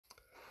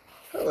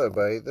Hello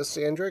everybody, this is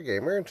the Android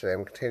Gamer, and today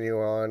I'm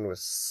continuing on with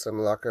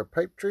Simulacra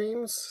Pipe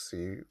Dreams.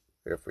 See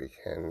if we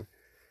can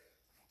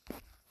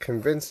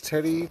convince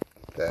Teddy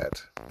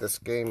that this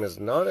game is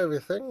not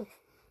everything.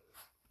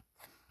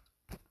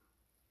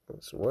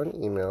 There's one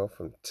email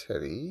from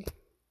Teddy.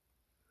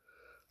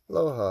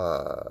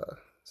 Aloha.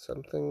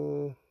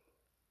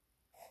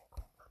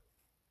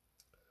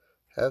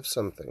 Have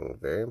something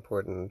very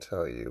important to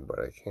tell you, but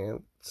I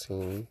can't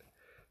seem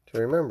to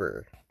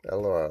remember.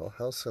 LOL,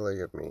 how silly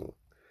of me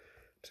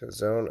to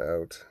zone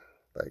out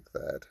like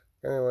that.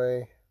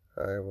 Anyway,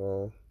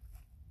 I'm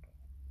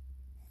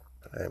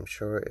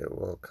sure it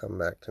will come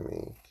back to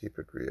me. Keep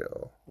it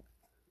real.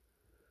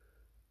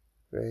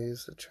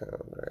 Raise the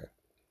channel, right?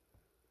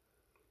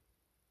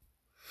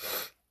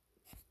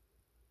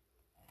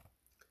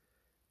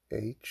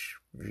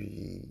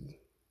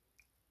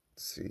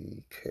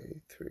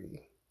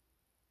 HVCK3.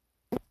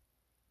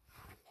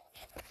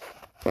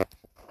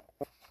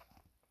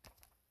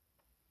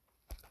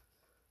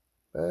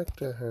 Back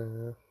to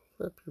her.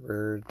 Flippy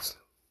birds.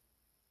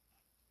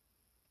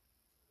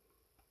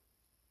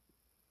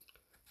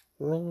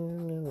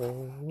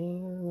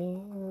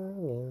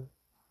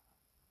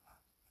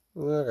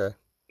 Okay.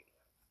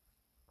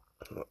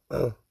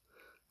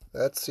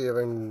 Let's see if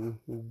I can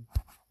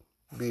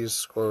beat a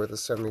score with the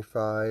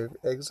 75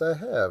 eggs I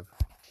have.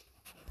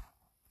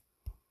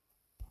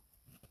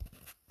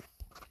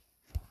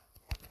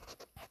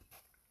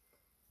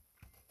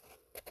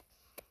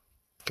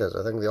 Because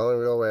I think the only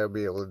real way I'll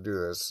be able to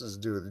do this is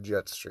do the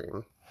jet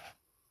stream.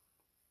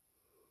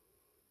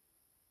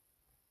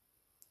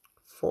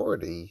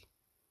 40.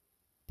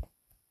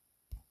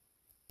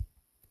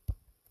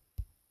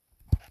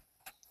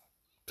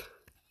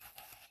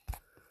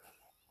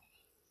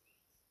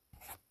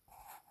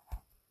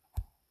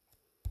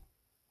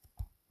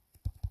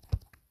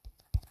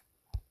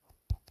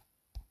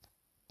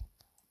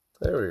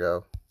 There we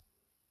go.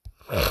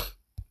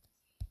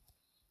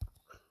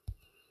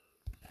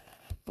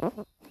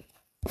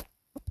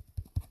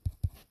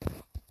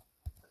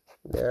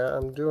 Yeah,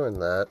 I'm doing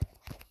that.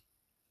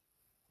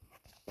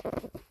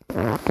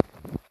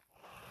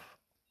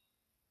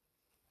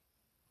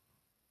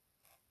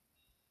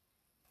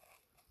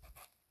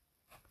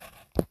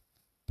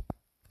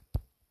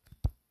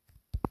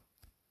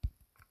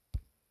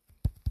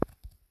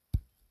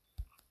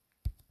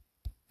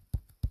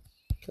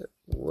 Okay,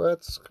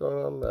 what's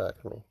going on back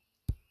of me?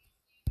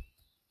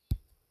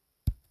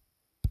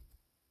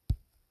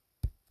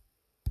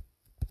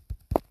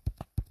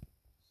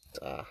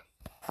 Ah.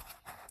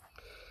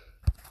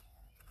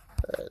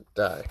 Alright,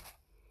 die.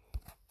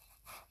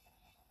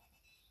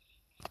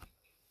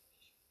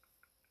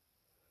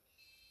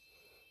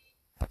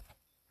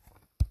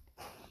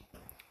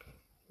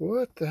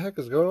 What the heck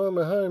is going on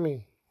behind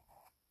me?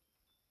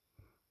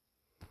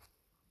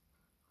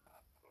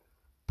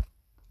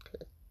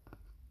 Okay.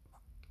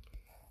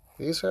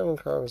 He's having a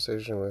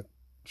conversation with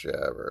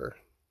Jabber.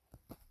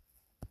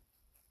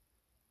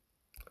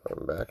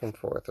 Going back and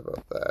forth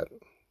about that.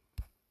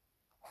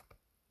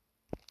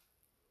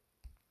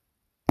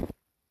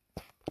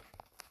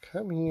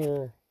 Come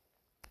here.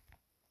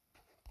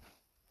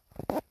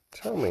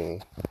 Tell me,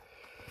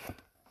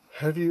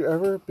 have you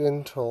ever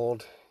been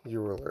told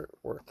you were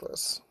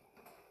worthless?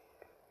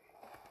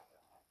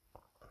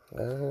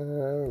 I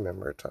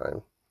remember a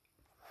time.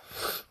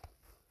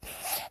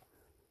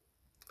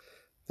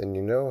 Then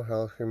you know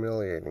how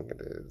humiliating it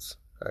is.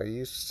 I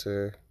used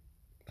to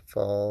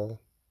fail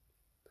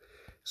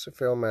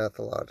math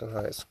a lot in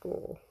high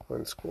school.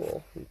 In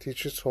school, and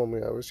teachers told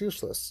me I was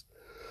useless.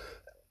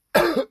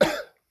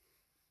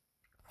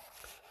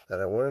 That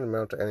I wouldn't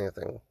amount to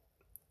anything.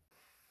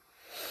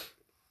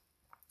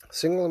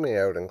 Singled me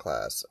out in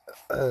class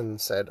and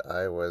said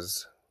I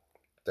was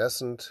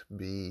destined to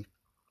be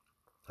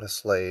a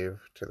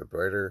slave to the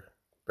better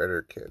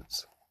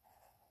kids.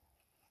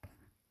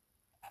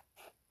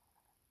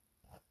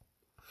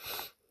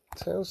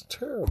 Sounds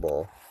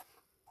terrible.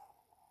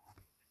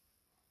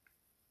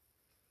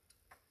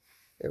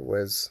 It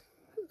was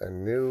a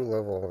new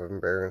level of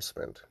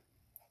embarrassment.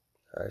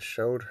 I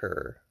showed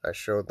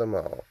them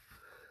all.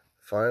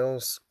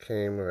 Finals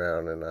came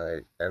around and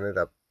I ended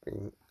up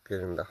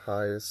getting the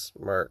highest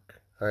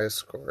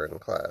score in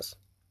class.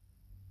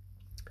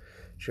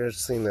 She had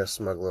seen their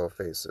smug little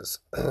faces,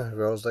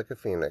 rose like a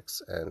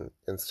phoenix, and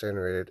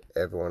incinerated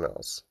everyone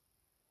else.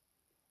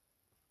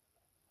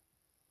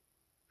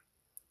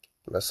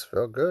 Must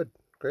feel good.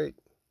 Great.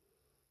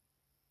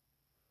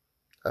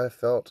 I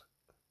felt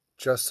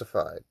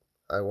justified.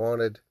 I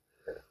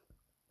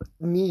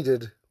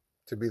needed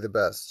to be the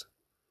best.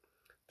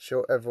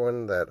 Show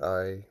everyone that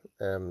I'm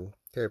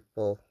a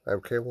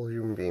capable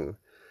human being.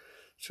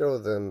 Show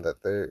them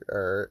that they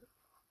are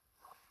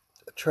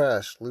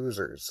trash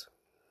losers.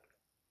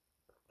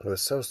 It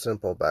was so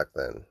simple back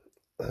then.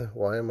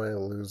 Why am I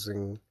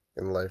losing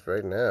in life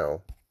right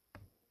now?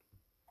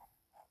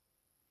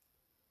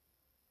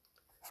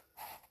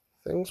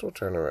 Things will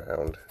turn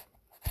around.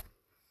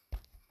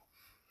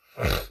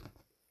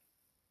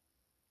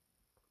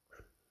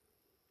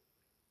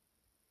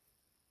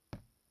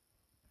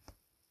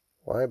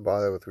 Why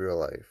bother with real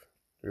life?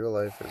 Real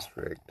life is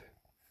rigged.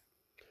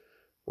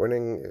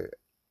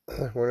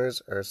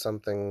 Winners are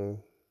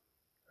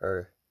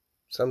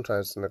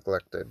sometimes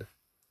neglected,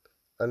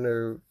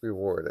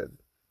 under-rewarded.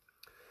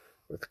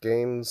 With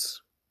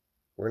games,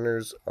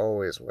 winners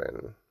always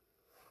win.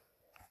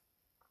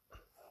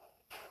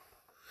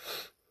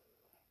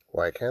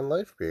 Why can't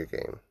life be a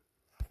game?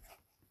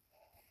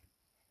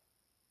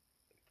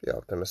 Be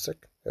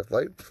optimistic. If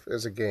life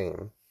is a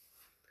game,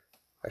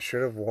 I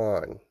should have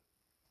won.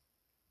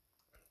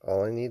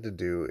 All I need to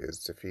do is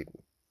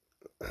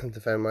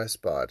defend my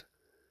spot,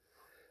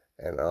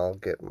 and I'll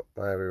get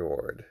my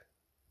reward.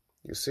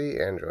 You see,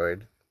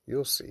 Android,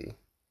 you'll see.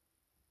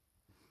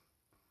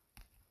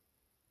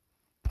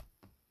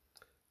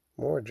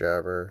 More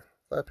jabber,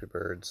 Flappy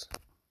Birds.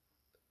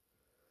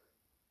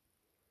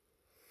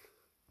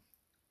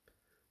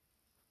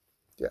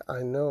 Yeah,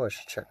 I know I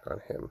should check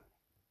on him.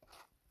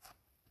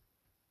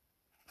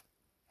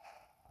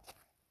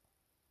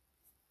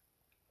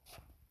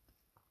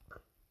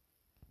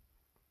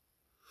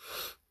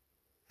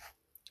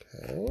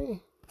 Okay.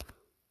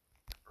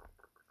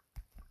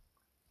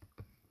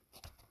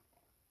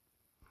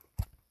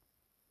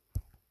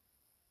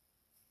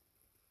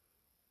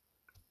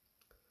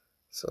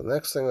 So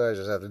next thing that I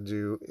just have to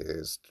do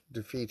is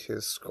defeat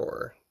his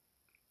score.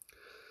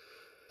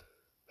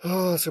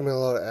 Oh, it's going to be a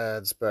lot of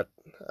ads, but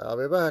I'll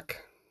be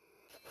back.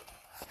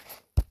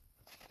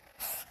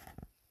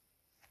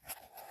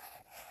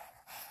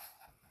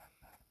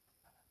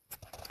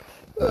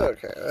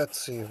 Okay,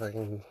 let's see if I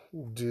can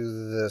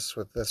do this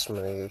with this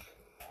many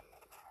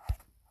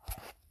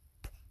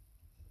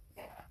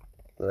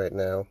right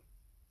now.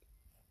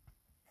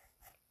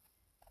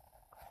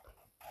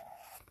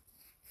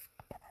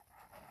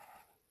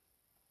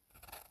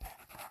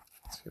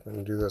 Let's see if I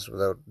can do this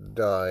without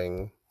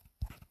dying.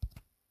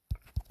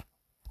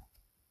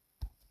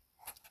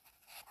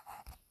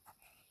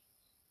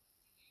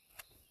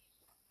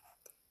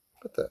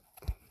 What the?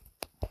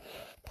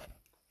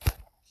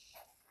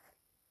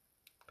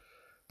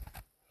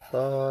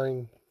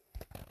 Fine.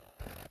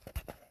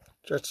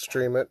 Just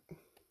stream it.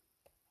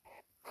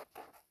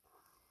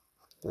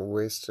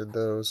 Wasted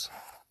those.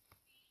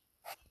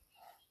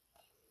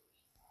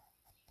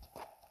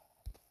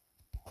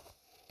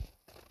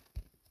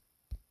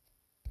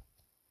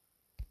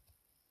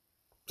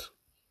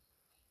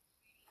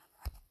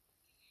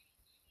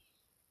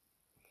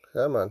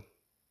 Come on.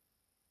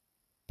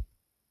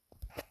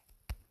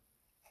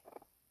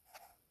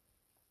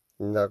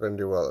 You're not going to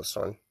do well this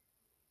one.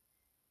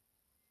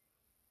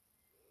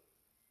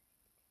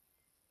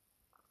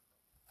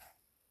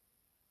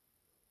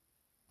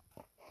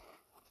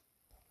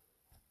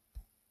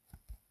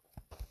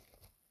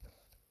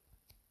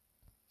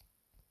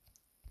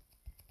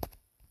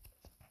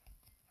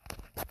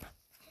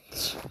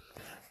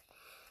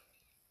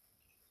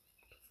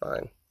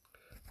 Fine.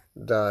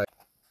 Die.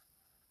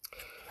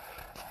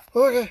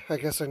 Okay, I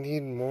guess I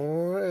need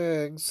more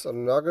eggs.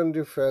 I'm not going to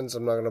do friends.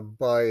 I'm not going to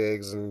buy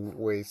eggs and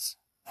waste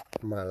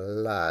my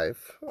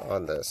life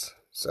on this.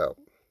 So,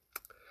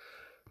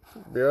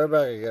 be right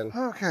back again.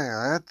 Okay,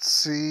 let's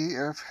see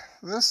if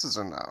this is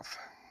enough.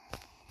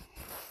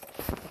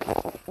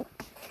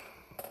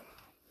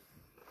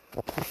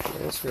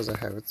 That's because I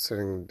have it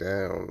sitting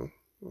down.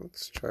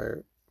 Let's try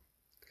it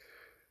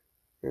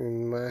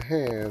in my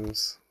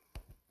hands.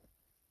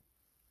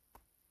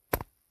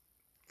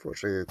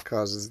 Fortunately, it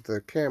causes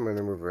the camera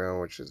to move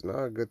around, which is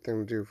not a good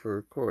thing to do for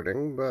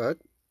recording, but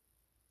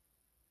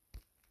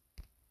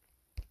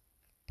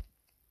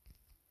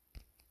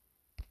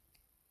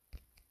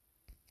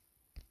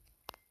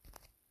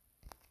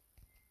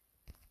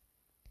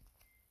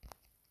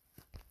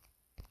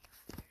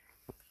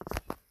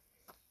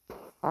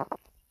I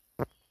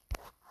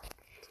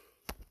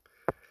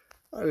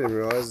didn't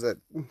realize that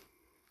it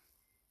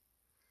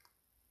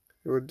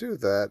would do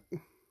that.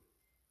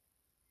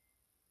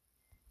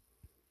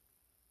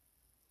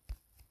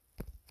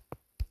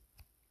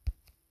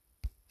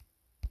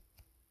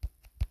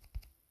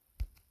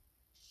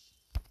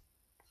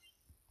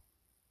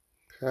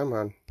 Come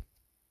on.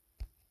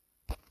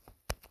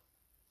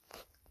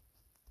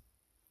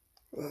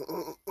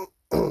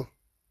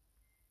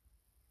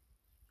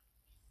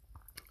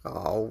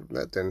 Oh,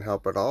 that didn't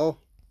help at all.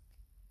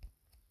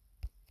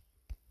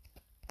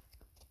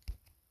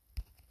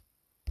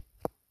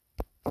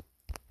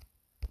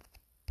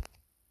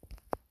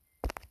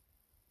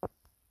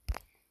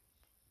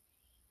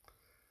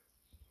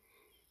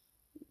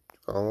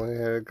 Only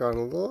had it gone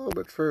a little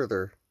bit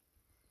further.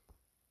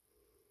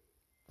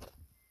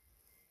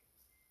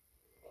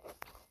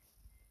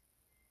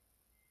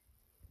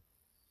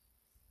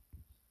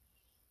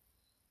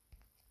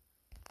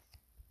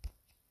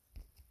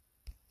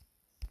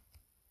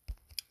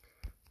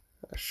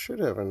 I should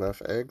have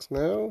enough eggs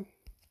now.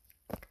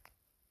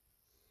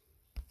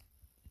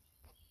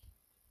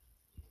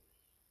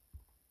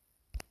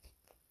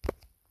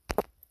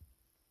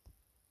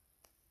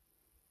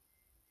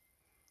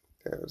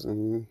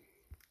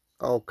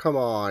 Oh, come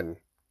on.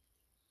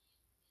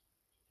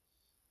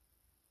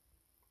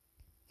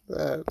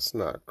 That's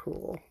not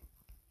cool.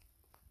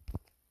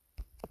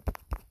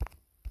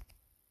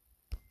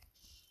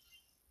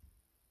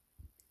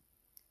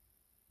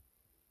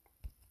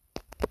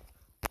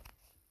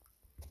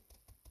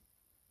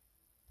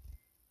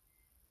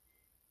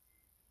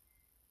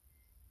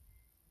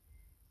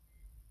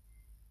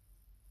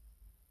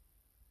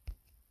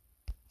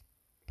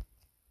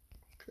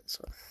 Okay,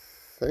 so I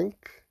think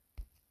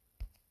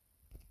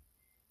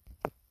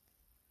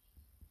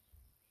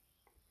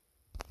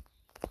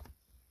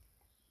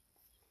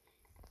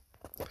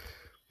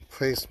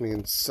place me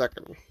in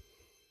second.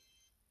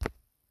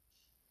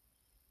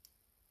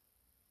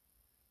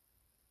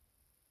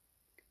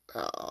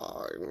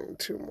 Oh, I need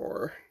two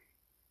more.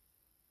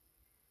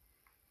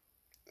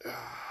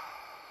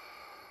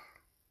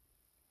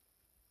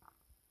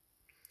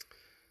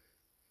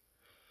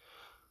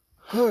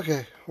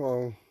 Okay,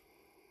 well,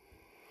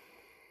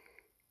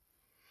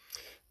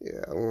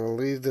 yeah, I'm going to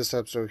leave this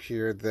episode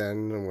here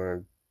then. I'm going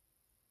to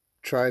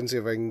try and see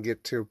if I can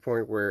get to a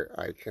point where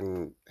I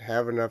can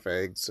have enough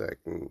eggs so I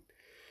can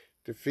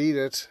defeat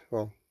it.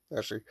 Well,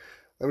 actually,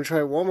 let me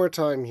try one more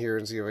time here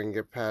and see if I can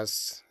get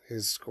past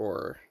his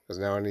score. Because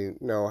now I need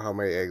to know how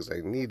many eggs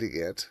I need to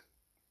get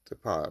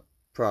to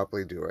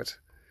properly do it.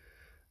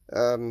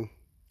 So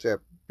yeah,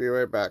 be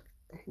right back.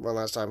 One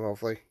last time,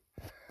 hopefully.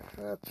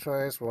 Let's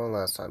try this one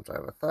last time. So I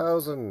have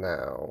 1,000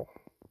 now.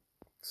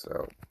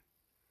 So,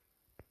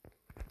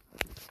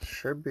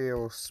 should be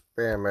able to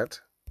spam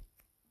it.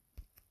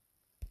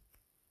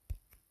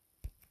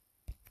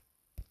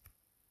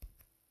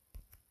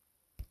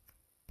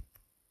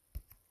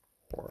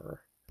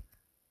 Or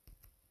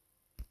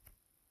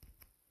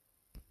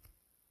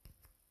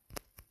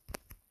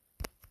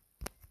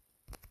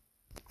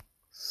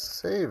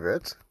save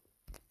it.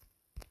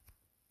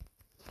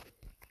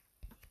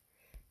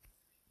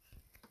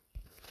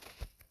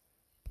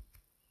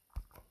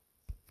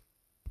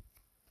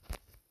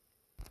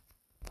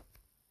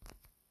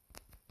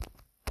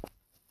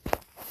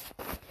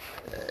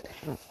 Okay.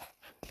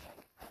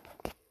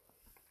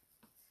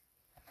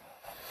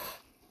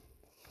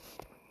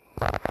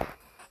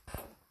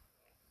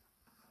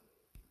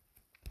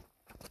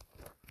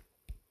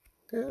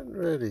 Get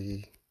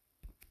ready.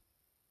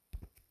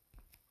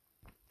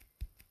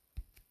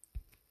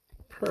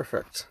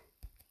 Perfect.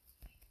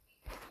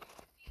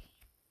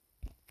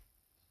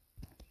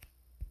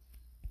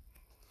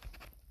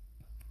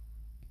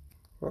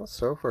 Well,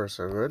 so far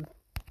so good.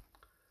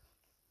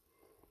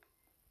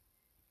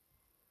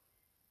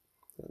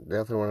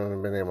 Definitely wouldn't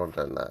have been able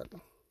to do that.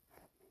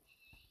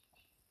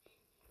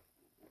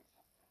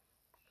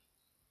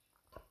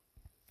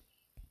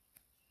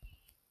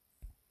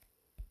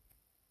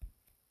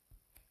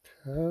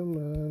 Come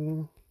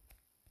on.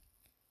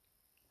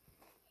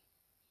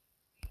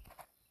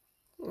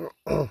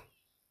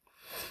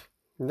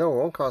 No, it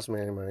won't cost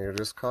me any money. It'll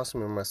just cost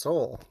me my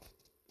soul.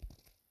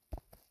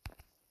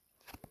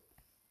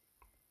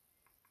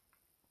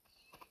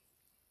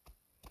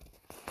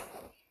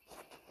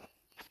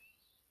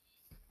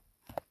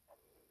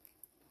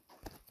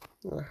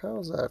 Now,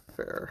 how's that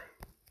fair?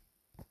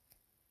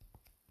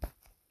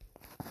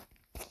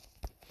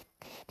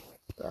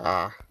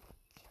 Ah.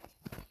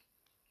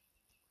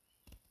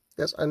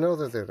 Yes, I know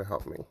they're there to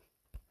help me.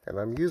 And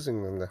I'm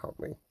using them to help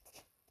me.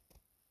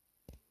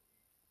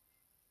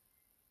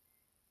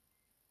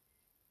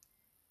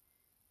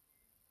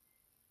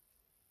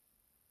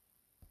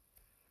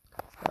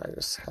 I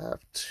just have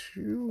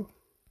to...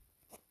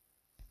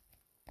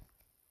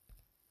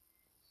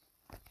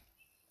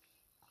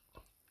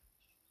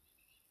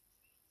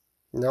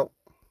 Nope.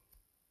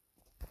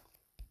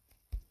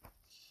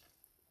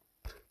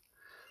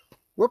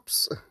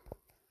 Whoops.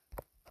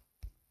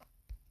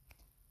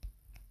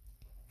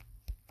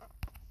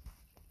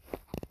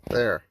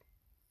 There.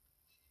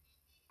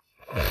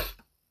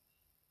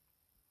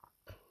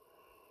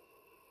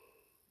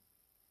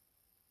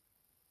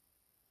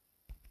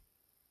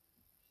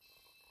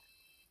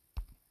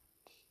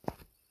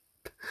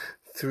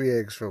 Three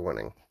eggs for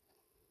winning.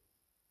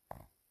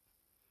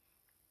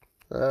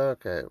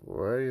 Okay,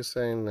 what are you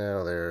saying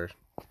now there,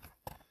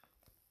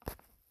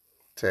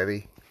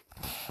 Teddy?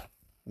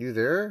 You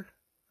there?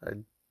 I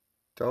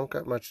don't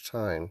got much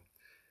time.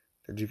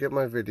 Did you get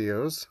my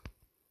videos?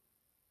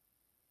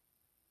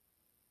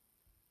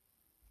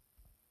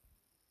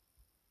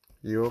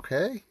 You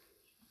okay?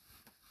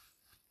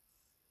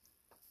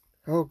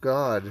 Oh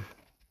God,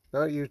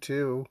 not you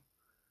too.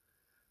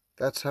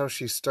 That's how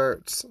she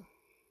starts.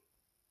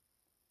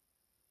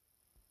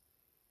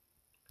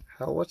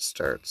 How what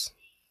starts?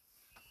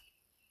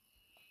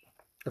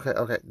 Okay,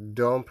 okay,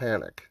 don't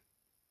panic.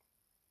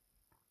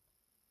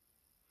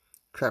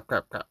 Crap,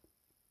 crap, crap.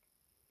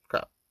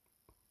 Crap.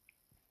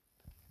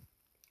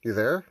 You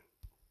there?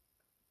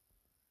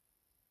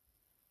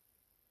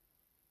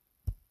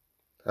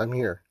 I'm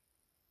here.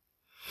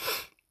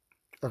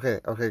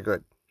 Okay, okay,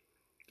 good.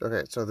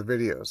 Okay, so the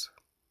videos.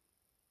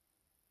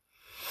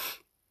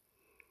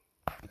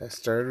 I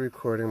started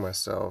recording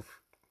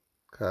myself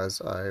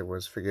because I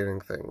was forgetting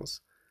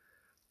things.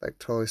 Like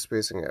totally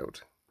spacing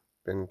out.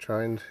 been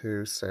trying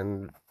to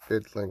send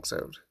vid links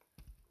out.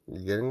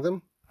 You getting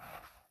them?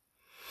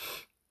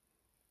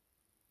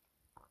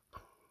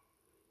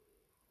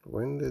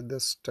 When did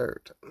this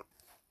start?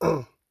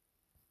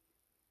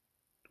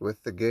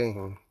 With the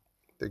game.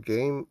 The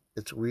game,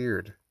 it's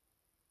weird.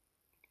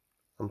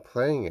 I'm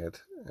playing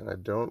it, and I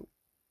don't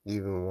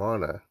even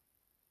wanna.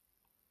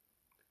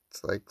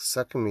 It's like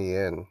sucking me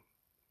in.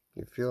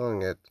 You're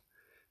feeling it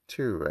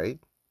too, right?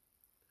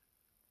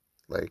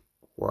 Like,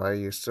 why are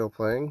you still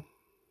playing?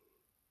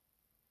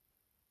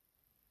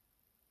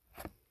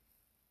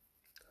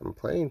 I'm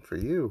playing for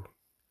you.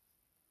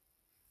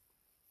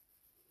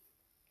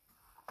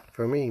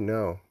 For me,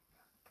 no.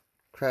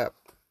 Crap.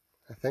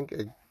 I think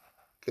it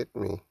get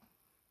me.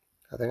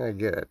 I think I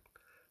get it.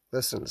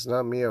 Listen, it's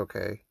not me,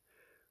 okay?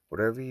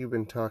 Whatever you've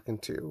been talking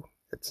to,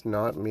 it's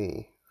not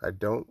me. I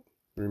don't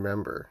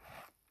remember.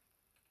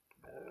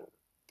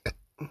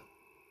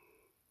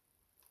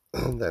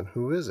 Then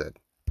who is it?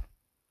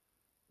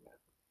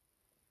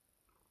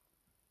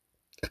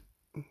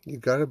 You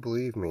gotta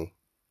believe me.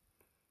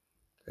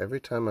 Every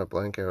time I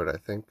blank out, I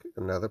think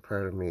another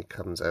part of me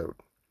comes out.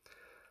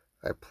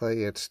 I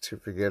play it to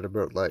forget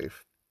about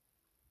life.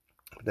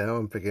 But now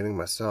I'm forgetting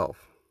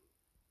myself.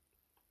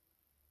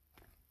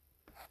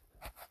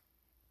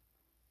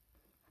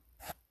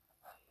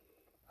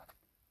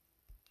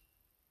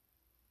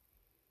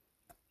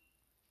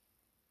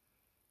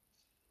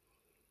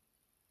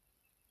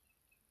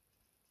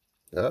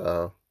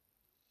 Uh-oh.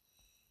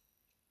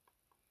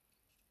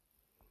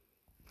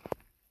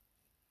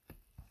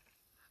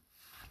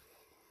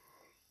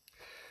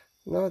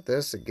 Not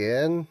this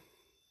again.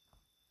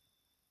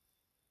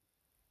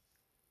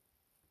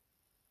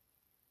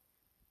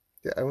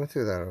 Yeah, I went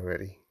through that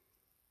already.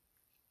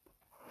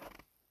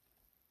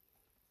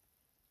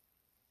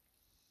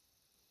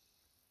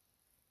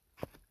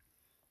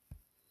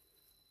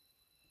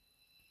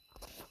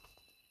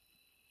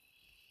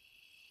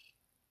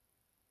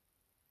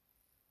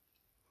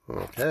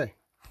 Okay.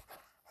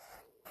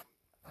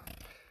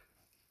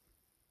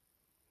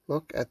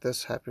 Look at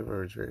this Happy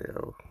Birds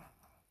video.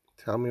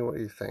 Tell me what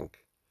you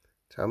think.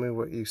 Tell me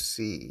what you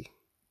see.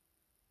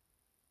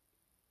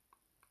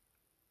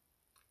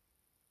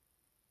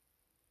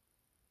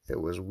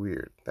 It was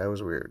weird. That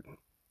was weird.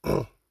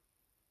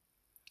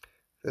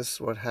 This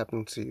is what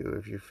happens to you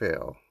if you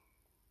fail.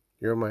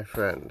 You're my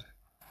friend.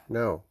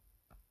 No.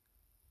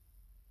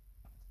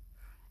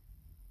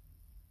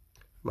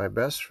 My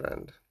best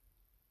friend.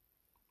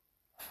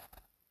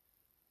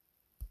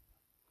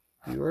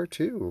 You are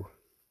too.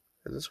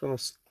 I just want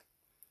to...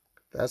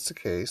 If that's the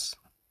case,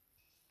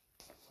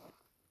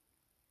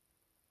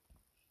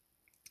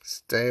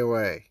 stay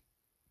away.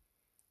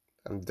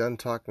 I'm done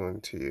talking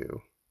to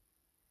you.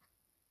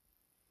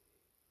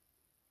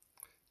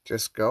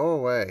 Just go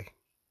away.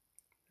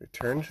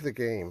 Return to the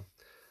game.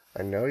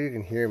 I know you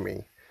can hear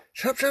me.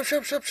 Shut, shut,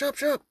 shut, shut, shut,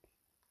 shut.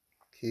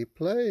 Keep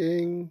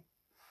playing.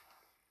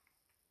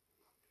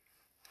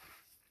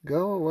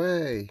 Go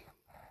away.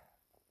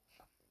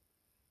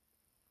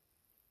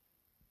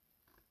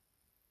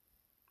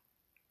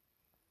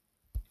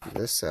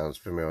 This sounds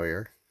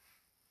familiar.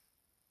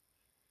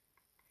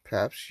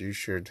 Perhaps you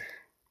should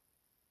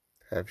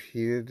have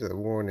heeded the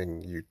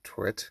warning, you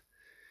twit.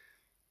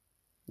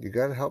 You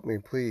gotta help me,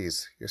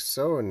 please. You're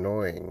so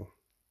annoying.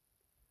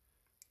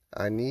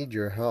 I need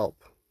your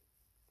help.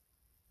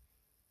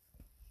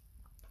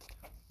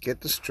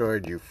 Get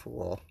destroyed, you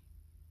fool.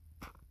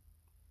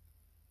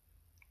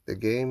 The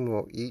game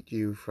will eat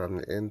you from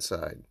the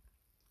inside.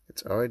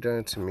 It's already done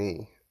it to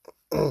me.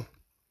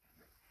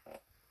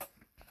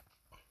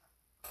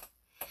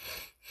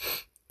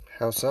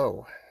 How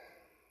so?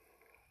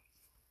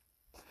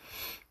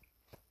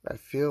 I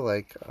feel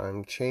like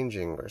I'm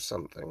changing or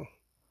something.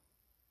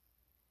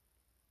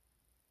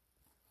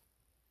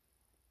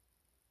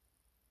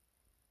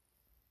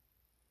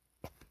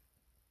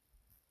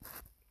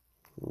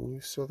 Are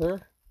you still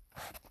there?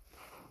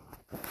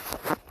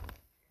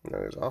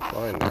 No, he's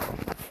offline now.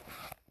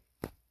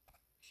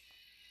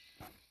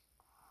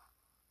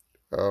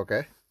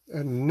 Okay.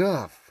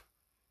 Enough!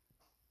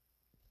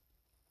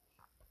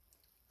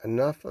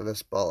 Enough of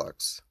this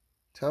bollocks.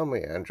 Tell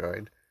me,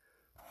 Android,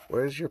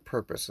 what is your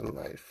purpose in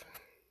life?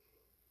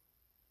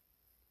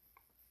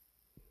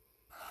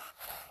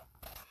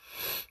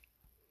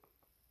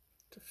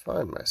 To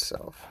find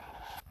myself.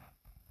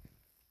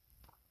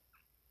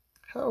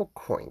 How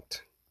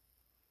quaint.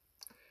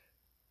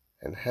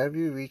 And have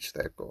you reached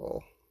that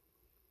goal?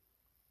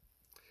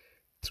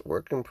 It's a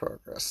work in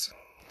progress.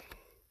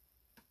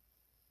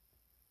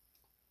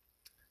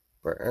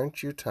 But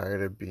aren't you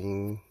tired of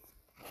being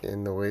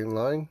in the waiting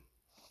line?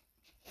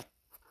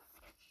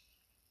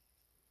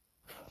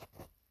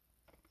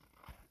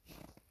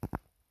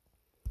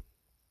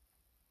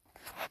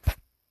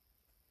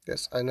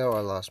 Yes, I know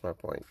I lost my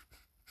point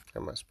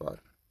and my spot.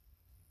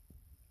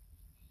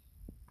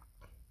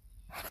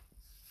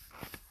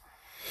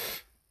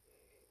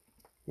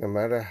 No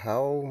matter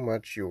how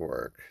much you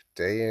work,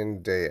 day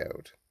in, day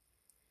out,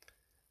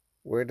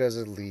 where does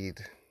it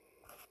lead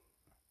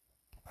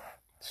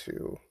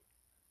to?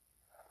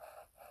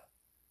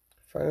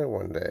 Find it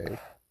one day.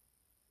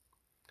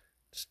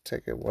 Just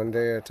take it one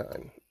day at a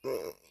time.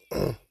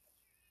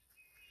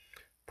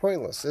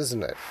 Pointless,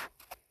 isn't it?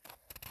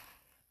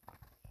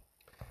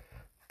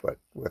 But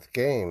with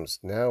games,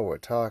 now we're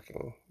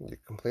talking. You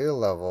complete a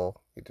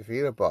level, you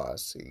defeat a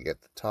boss, you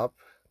get the top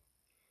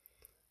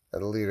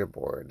of the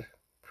leaderboard,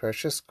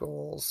 precious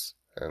goals,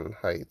 and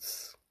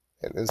heights,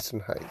 and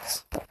instant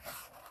heights.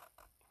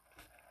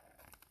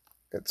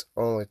 It's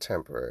only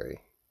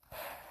temporary.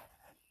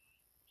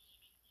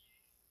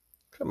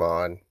 Come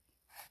on.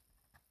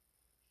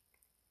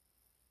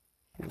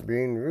 You're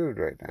being rude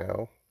right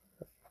now.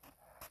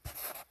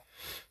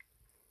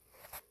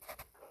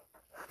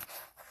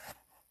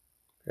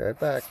 Be right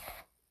back.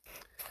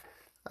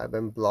 I've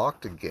been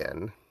blocked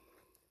again.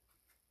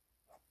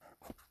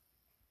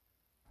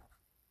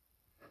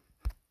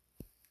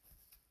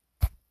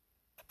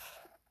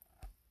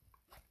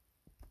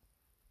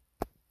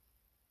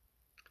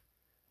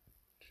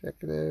 Check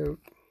it out.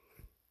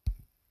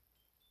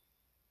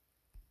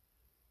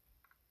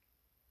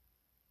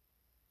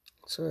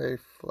 Sorry,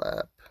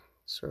 flap.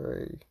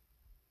 Sorry.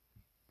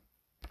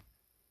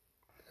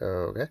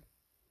 Okay.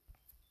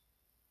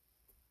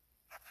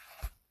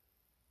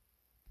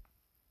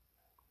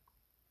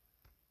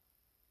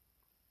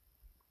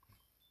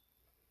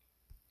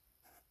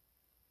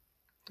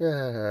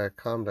 Yeah,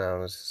 calm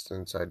down. It's just an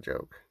inside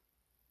joke.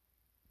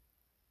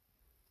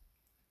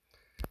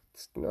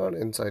 It's not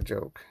an inside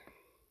joke.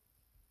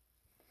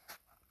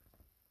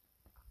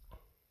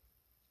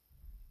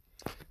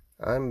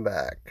 I'm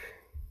back.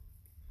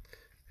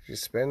 Could you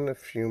spend a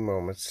few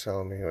moments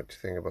telling me what you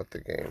think about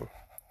the game?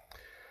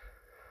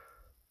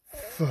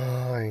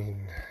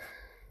 Fine.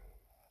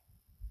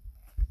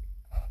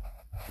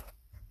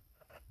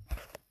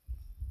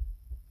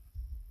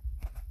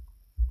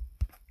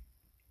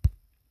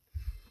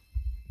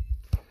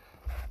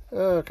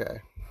 Okay.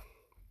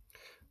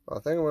 Well,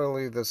 I think I'm going to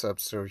leave this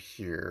episode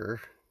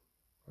here.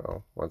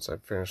 Well, once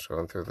I've finished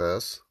going through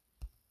this.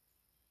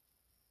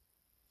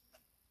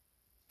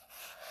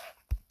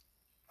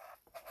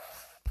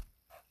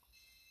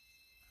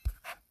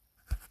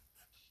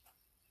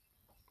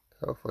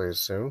 Hopefully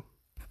soon.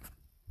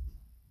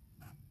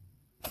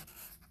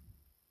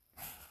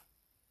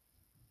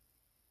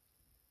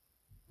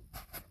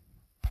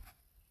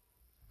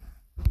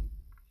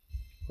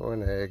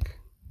 One egg.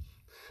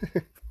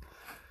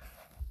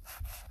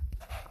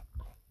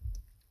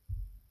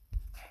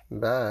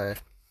 Bye.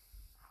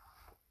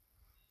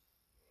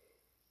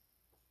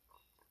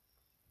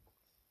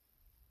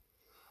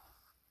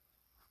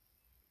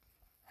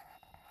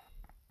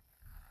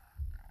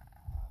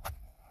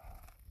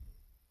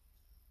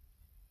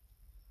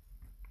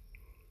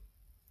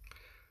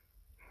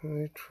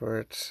 Wait for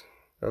it.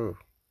 Oh.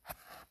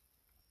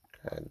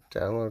 Can I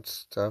download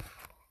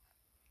stuff?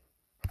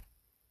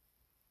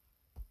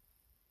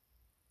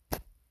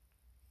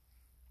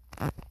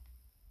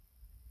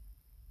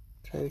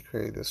 Try to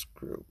create this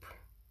group.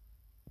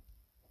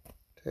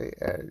 They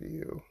add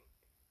you.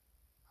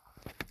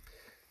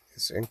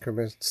 Is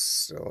Increment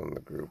still in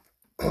the group?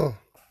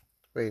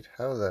 Wait,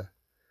 how the...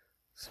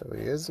 So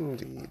he is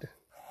indeed.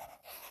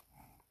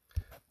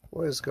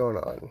 What is going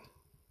on?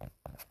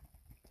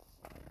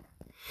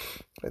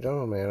 I don't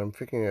know, man. I'm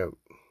freaking out.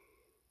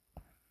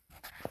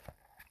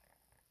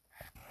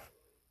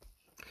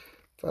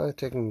 Finally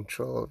taking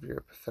control of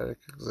your pathetic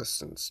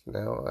existence.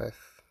 Now I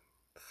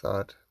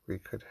thought we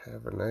could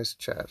have a nice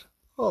chat.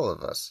 All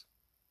of us.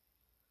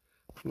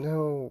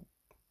 No,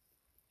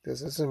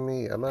 this isn't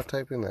me. I'm not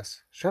typing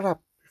this. Shut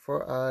up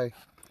before I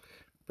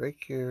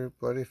break your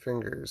bloody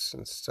fingers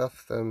and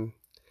stuff them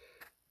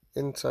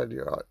inside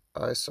your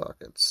eye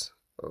sockets.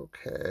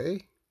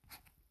 Okay.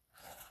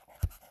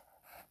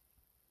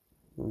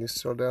 You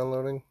still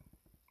downloading?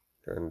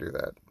 Go ahead and do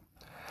that.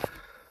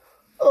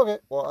 Okay,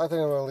 well, I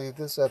think I'm going to leave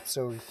this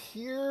episode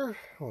here.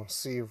 We'll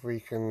see if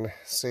we can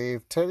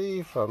save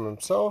Teddy from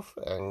himself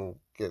and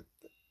get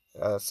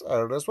us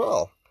out as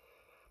well.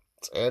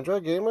 It's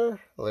Android Gamer,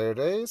 later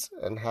days,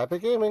 and happy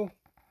gaming.